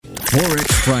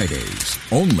Forex Fridays,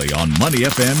 only on Money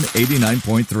FM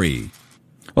 89.3.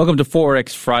 Welcome to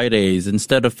Forex Fridays.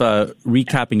 Instead of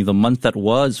recapping the month that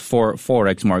was for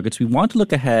Forex markets, we want to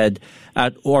look ahead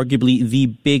at arguably the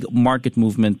big market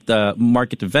movement,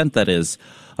 market event that is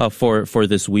for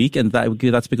this week. And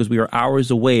that's because we are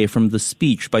hours away from the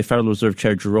speech by Federal Reserve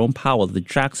Chair Jerome Powell at the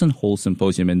Jackson Hole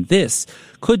Symposium. And this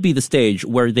could be the stage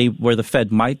where the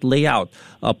Fed might lay out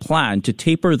a plan to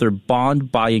taper their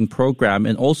bond buying program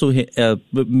and also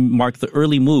mark the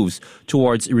early moves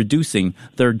towards reducing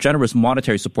their generous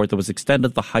monetary support that was extended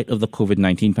at the height of the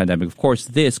COVID-19 pandemic. Of course,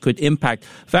 this could impact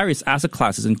various asset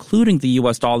classes, including the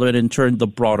U.S. dollar and in turn the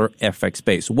broader FX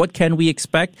space. What can we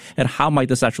expect and how might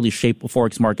this actually shape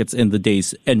Forex markets in the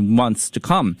days and months to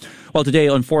come? Well, today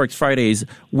on Forex Fridays,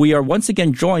 we are once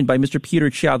again joined by Mr. Peter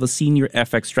Chia, the Senior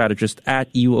FX Strategist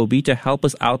at UOB, to help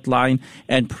us outline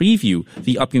and preview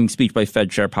the upcoming speech by Fed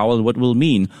Chair Powell and what it will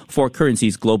mean for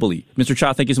currencies globally. Mr.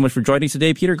 Chia, thank you so much for joining us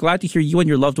today. Peter, glad to hear you and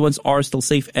your loved ones are still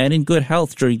safe and in good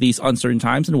health during these uncertain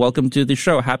times, and welcome to the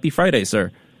show. Happy Friday,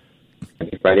 sir.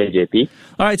 Happy Friday, JP.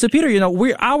 All right, so Peter,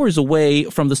 we're hours away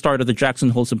from the start of the Jackson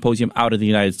Hole Symposium out of the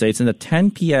United States, and at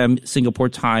 10 p.m. Singapore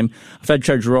time, Fed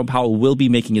Chair Jerome Powell will be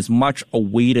making his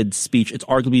much-awaited speech. It's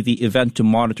arguably the event to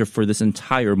monitor for this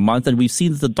entire month, and we've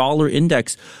seen that the dollar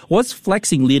index was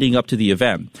flexing leading up to the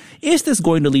event. Is this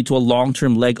going to lead to a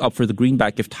long-term leg up for the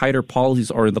greenback if tighter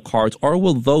policies are in the cards, or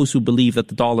will those who believe that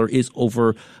the dollar is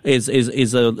a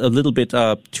little bit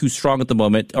too strong at the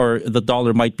moment, or the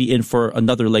dollar might be in for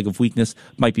another leg of weakness,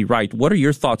 might be right? What are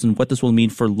your thoughts on what this will mean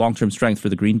for long-term strength for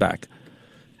the greenback?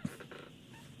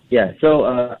 Yeah,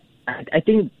 so I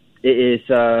think it is,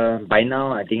 by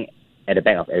now, I think at the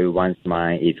back of everyone's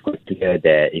mind, it's quite clear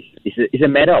that it's a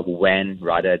matter of when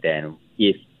rather than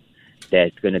if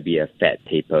there's going to be a Fed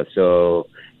taper. So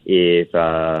if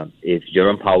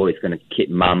Jerome Powell is going to keep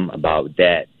mum about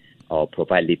that or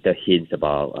provide little hints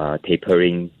about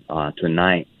tapering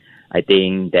tonight, I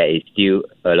think there is still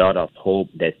a lot of hope.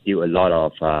 There's still a lot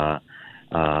of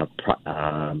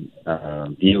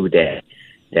view that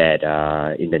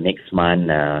in the next month,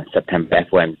 September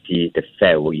FOMC, the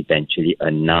Fed will eventually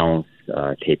announce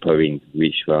tapering,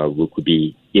 which could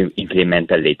be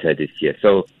implemented later this year.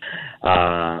 So,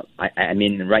 I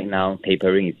mean, right now,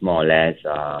 tapering is more or less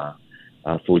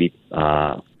fully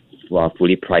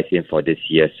priced in for this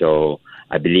year. So,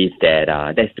 I believe that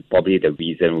that's probably the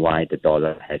reason why the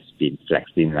dollar has been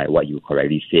flexing, like what you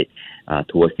correctly said,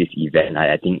 towards this event.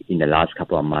 I think in the last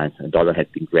couple of months, the dollar has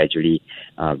been gradually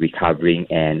recovering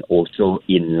and also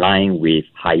in line with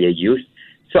higher yields.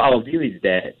 So our view is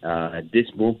that this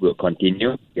move will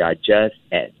continue. We are just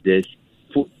at this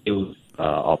foothills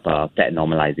of Fed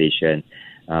normalization.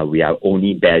 We are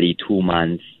only barely 2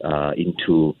 months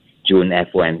into June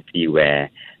FOMC where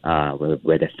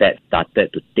the Fed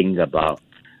started to think about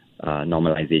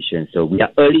normalization. So we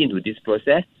are early into this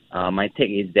process. My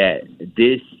take is that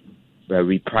this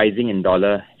repricing in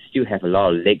dollar still have a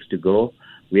lot of legs to go.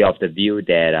 We are of the view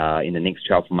that in the next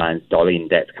 12 months, dollar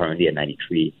index currently at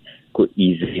 93 could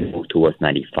easily move towards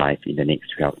 95 in the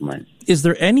next 12 months. Is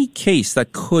there any case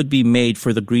that could be made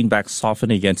for the greenback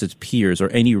softening against its peers, or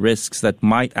any risks that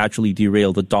might actually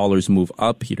derail the dollar's move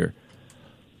up, Peter?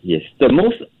 Yes, the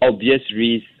most obvious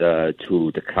risk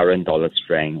to the current dollar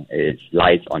strength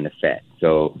lies on the Fed.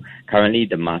 So currently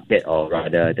the market, or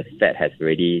rather the Fed, has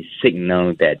already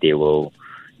signaled that they will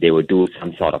do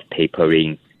some sort of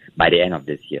tapering by the end of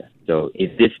this year. So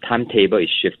if this timetable is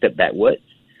shifted backwards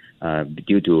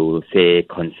due to, say,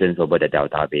 concerns over the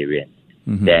Delta variant,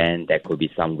 then there could be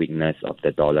some weakness of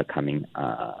the dollar coming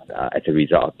as a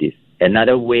result of this.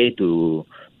 Another way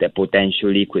that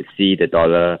potentially could see the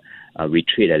dollar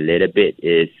retreat a little bit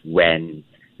is when,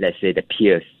 let's say, the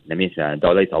peers, that means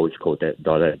dollar is always quoted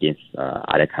dollar against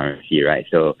other currency, right?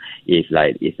 So if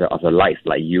the likes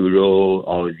like euro,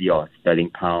 Aussie, or sterling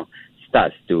pound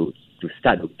starts to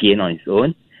gain on its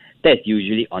own, that's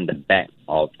usually on the back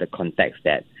of the context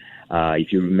that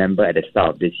if you remember at the start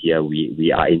of this year,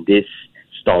 we are in this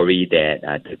story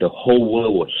that the whole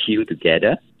world will heal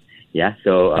together. Yeah,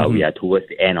 so we are towards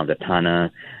the end of the tunnel,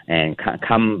 and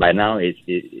come by now,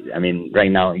 right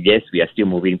now, yes, we are still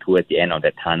moving towards the end of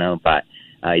the tunnel, but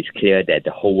it's clear that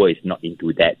the whole world is not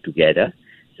into that together.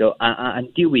 So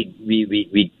until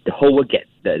the whole world gets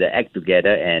the act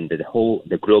together and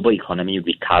the global economy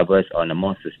recovers on a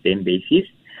more sustained basis,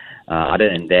 other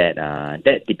than that,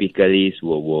 that typically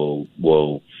will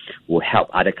help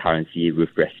other currency with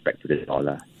respect to the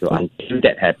dollar. So until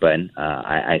that happens,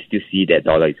 I still see that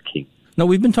dollar is king. Now,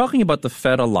 we've been talking about the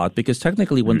Fed a lot because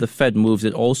technically when the Fed moves,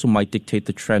 it also might dictate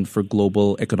the trend for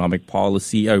global economic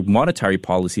policy, or monetary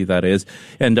policy, that is,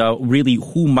 and really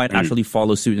who might actually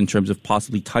follow suit in terms of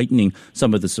possibly tightening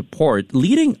some of the support.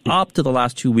 Leading up to the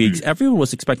last 2 weeks, everyone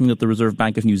was expecting that the Reserve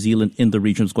Bank of New Zealand in the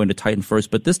region was going to tighten first,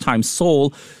 but this time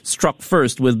Seoul struck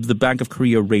first with the Bank of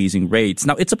Korea raising rates.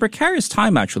 Now, it's a precarious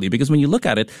time, actually, because when you look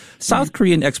at it, South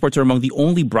Korean exports are among the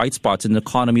only bright spots in an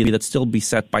economy that's still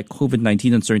beset by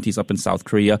COVID-19 uncertainties up in South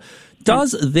Korea.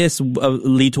 Does this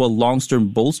lead to a long-term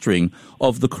bolstering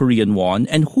of the Korean won?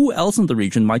 And who else in the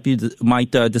region might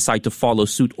decide to follow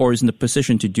suit or is in a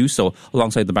position to do so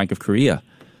alongside the Bank of Korea?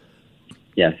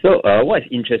 Yeah, so what's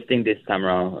interesting this time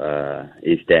around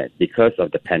is that because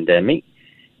of the pandemic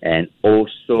and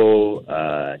also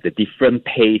the different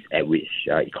pace at which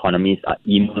economies are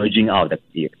emerging out of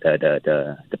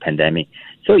the pandemic,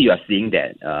 so you are seeing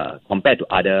that compared to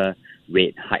other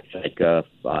rate hike cycle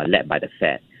led by the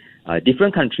Fed,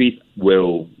 different countries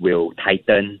will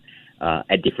tighten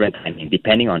at different timing,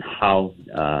 depending on how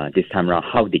this time around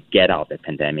how they get out of the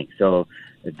pandemic. So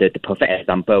the perfect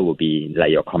example would be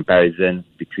like your comparison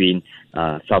between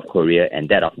South Korea and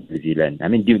that of New Zealand. I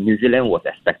mean, New Zealand was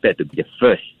expected to be the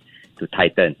first to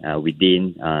tighten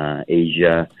within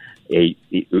Asia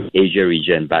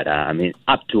region, but I mean,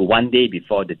 up to 1 day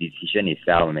before the decision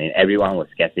itself, I mean, everyone was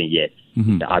guessing yes,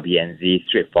 the RBNZ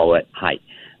straightforward hike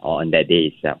on that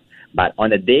day itself. But on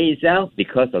the day itself,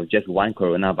 because of just one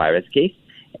coronavirus case,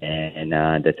 and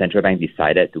the central bank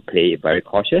decided to play it very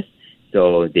cautious,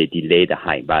 so they delayed the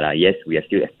hike. But yes, we are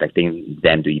still expecting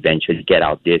them to eventually get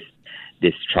out this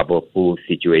troubleful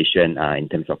situation in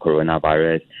terms of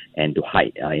coronavirus and to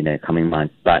hike in the coming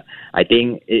months. But I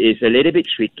think it is a little bit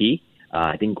tricky,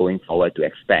 I think, going forward to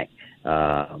expect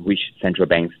which central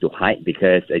banks to hike,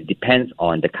 because it depends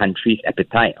on the country's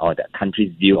appetite or the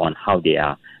country's view on how they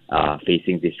are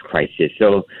facing this crisis.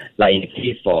 So, like in the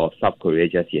case for South Korea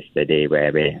just yesterday,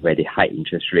 where they hike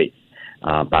interest rates,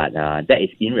 but that is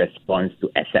in response to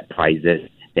asset prices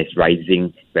that's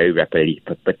rising very rapidly,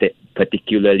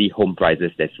 particularly home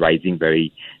prices that's rising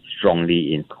very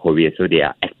strongly in Korea. So they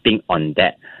are acting on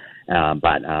that,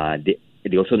 but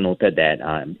they also noted that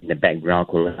in the background,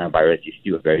 coronavirus is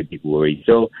still a very big worry.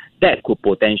 So that could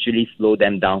potentially slow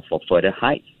them down for further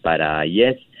hikes. But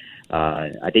yes,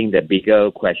 I think the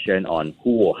bigger question on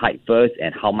who will hike first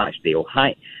and how much they will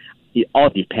hike, it all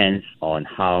depends on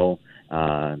how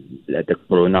the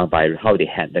coronavirus, how they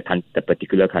had the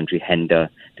particular country handle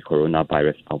the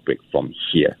coronavirus outbreak from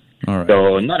here. All right.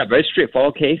 So not a very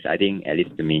straightforward case, I think, at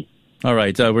least to me. All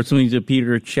right. We're speaking to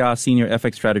Peter Chia, Senior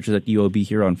FX Strategist at UOB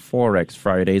here on Forex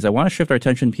Fridays. I want to shift our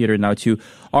attention, Peter, now to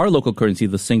our local currency,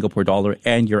 the Singapore dollar,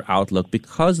 and your outlook,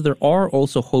 because there are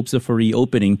also hopes of a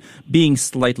reopening being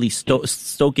slightly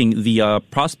stoking the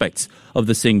prospects of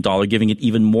the Sing dollar, giving it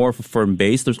even more of a firm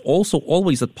base. There's also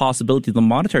always a possibility the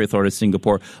Monetary Authority of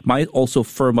Singapore might also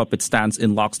firm up its stance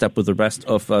in lockstep with the rest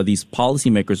of these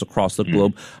policymakers across the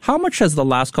globe. How much has the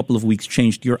last couple of weeks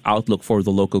changed your outlook for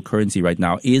the local currency right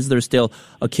now? Is there still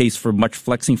a case for much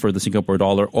flexing for the Singapore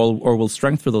dollar, or will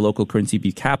strength for the local currency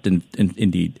be capped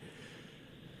indeed?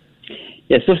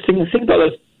 Yeah, so Sing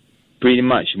dollars pretty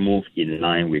much moved in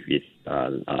line with its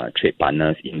trade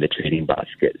partners in the trading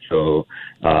basket. So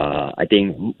I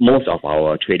think most of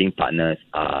our trading partners,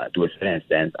 to a certain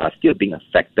extent, are still being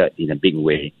affected in a big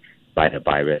way by the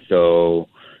virus. So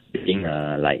being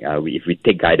if we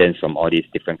take guidance from all these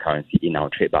different currencies in our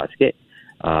trade basket,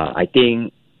 I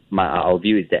think our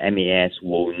view is that MAS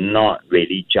will not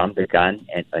really jump the gun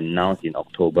and announce in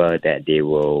October that they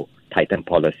will tighten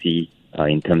policy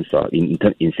in terms of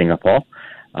in Singapore.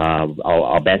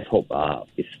 Our best hope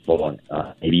is for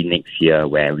maybe next year,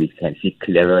 where we can see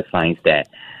clearer signs that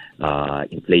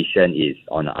inflation is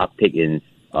on an uptick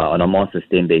on a more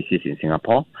sustained basis in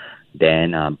Singapore.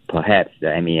 Then perhaps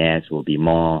the MAS will be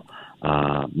more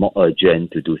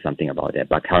urgent to do something about that.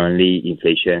 But currently,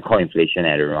 core inflation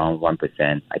at around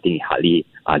 1%, I think it hardly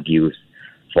argues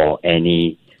for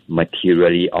any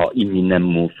materially or imminent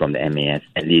move from the MAS,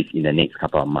 at least in the next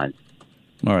couple of months.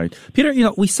 All right. Peter,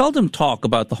 we seldom talk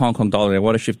about the Hong Kong dollar. I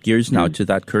want to shift gears now to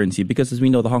that currency because, as we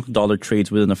know, the Hong Kong dollar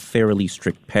trades within a fairly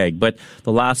strict peg. But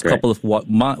the last couple of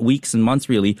weeks and months,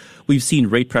 really, we've seen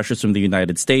rate pressures from the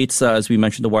United States, as we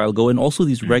mentioned a while ago, and also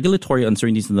these regulatory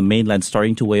uncertainties in the mainland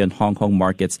starting to weigh on Hong Kong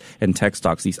markets and tech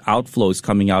stocks. These outflows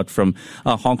coming out from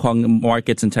Hong Kong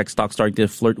markets and tech stocks starting to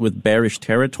flirt with bearish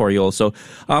territory also.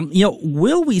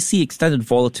 Will we see extended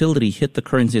volatility hit the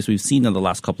currency as we've seen in the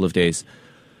last couple of days?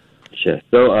 Sure.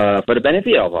 So, for the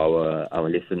benefit of our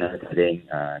listeners, I think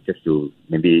just to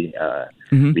maybe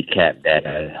recap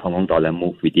that Hong Kong dollar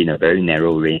moved within a very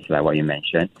narrow range, like what you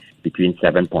mentioned, between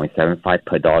 7.75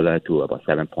 per dollar to about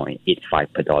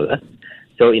 7.85 per dollar.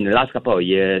 So, in the last couple of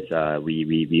years,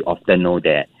 we often know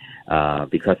that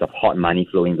because of hot money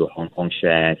flowing to Hong Kong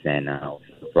shares and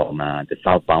from the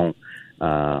southbound,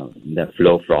 the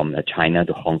flow from China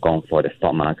to Hong Kong for the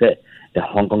stock market, the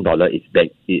Hong Kong dollar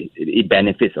it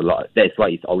benefits a lot. That's why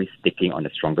it's always sticking on the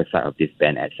stronger side of this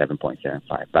band at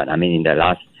 7.75. But I mean, in the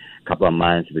last couple of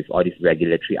months, with all this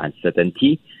regulatory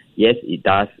uncertainty, yes, it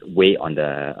does weigh on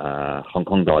the Hong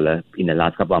Kong dollar in the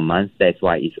last couple of months. That's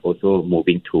why it's also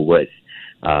moving towards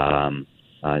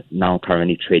now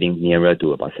currently trading nearer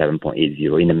to about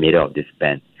 7.80 in the middle of this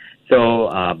band. So,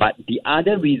 but the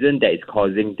other reason that is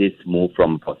causing this move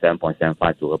from about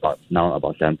 7.75 to about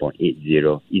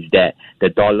 7.80 is that the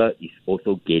dollar is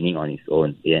also gaining on its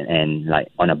own and like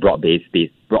on a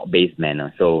broad-based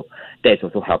manner. So that's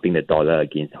also helping the dollar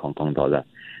against the Hong Kong dollar.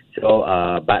 So,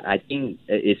 but I think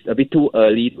it's a bit too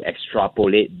early to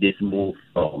extrapolate this move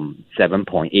from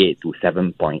 7.8 to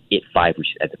 7.85,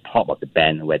 which is at the top of the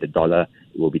band where the dollar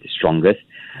will be the strongest.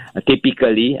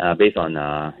 Typically, based on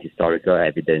historical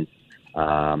evidence,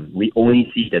 we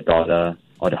only see the dollar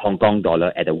or the Hong Kong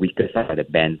dollar at the weaker side of the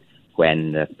band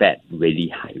when the Fed really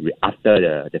high,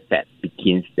 after the Fed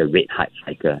begins the rate hike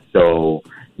cycle. So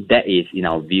that is, in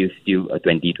our view, still a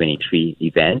 2023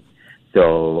 event.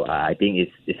 So I think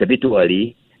it's a bit too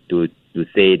early to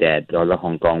say that dollar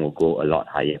Hong Kong will go a lot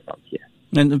higher from here.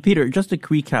 And Peter, just to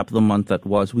recap the month that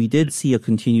was, we did see a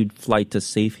continued flight to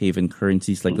safe haven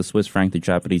currencies like the Swiss franc, the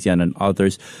Japanese yen, and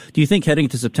others. Do you think heading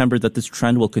into September that this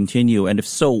trend will continue? And if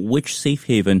so, which safe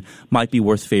haven might be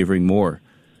worth favoring more?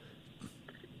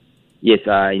 Yes,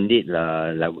 indeed,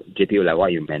 like JP, like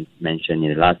what you mentioned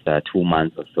in the last 2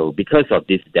 months or so, because of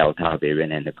this Delta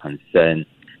variant and the concern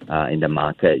in the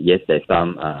market, yes, there's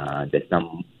some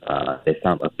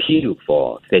appeal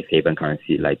for safe haven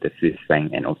currency like the Swiss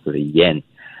franc and also the yen.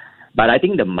 But I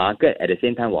think the market, at the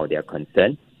same time, while they are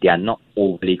concerned, they are not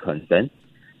overly concerned.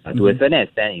 To a certain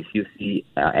extent, you still see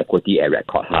equity at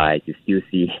record highs. You still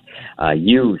see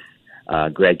yields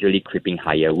gradually creeping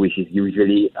higher, which is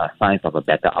usually signs of a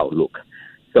better outlook.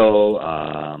 So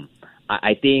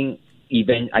I think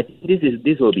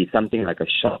this will be something like a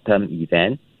short-term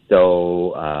event.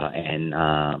 So,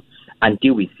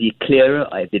 until we see clearer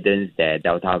evidence that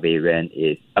Delta variant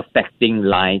is affecting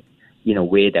life in a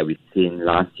way that we've seen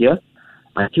last year,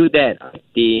 until that, I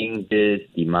think this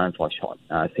demand for short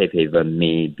safe haven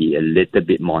may be a little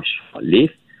bit more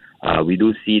short-lived. We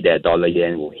do see that dollar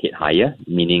yen will hit higher,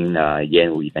 meaning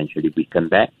yen will eventually weaken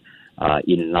back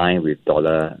in line with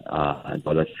dollar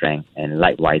strength, and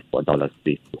likewise for dollar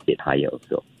Swiss will hit higher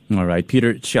also. All right.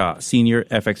 Peter Chia, Senior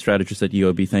FX Strategist at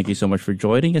UOB, thank you so much for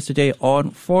joining us today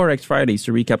on Forex Fridays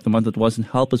to recap the month that was and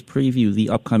help us preview the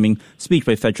upcoming speech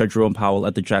by Fed Chair Jerome Powell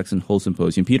at the Jackson Hole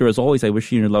Symposium. Peter, as always, I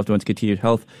wish you and your loved ones continued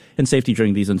health and safety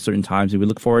during these uncertain times, and we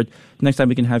look forward next time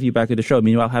we can have you back at the show.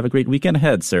 Meanwhile, have a great weekend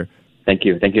ahead, sir. Thank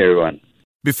you. Thank you, everyone.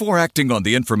 Before acting on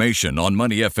the information on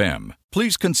Money FM,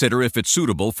 please consider if it's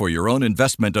suitable for your own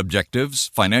investment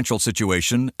objectives, financial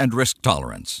situation, and risk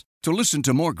tolerance. To listen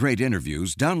to more great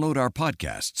interviews, download our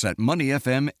podcasts at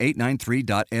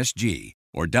moneyfm893.sg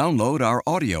or download our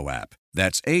audio app.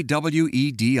 That's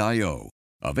AWEDIO.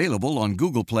 Available on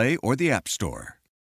Google Play or the App Store.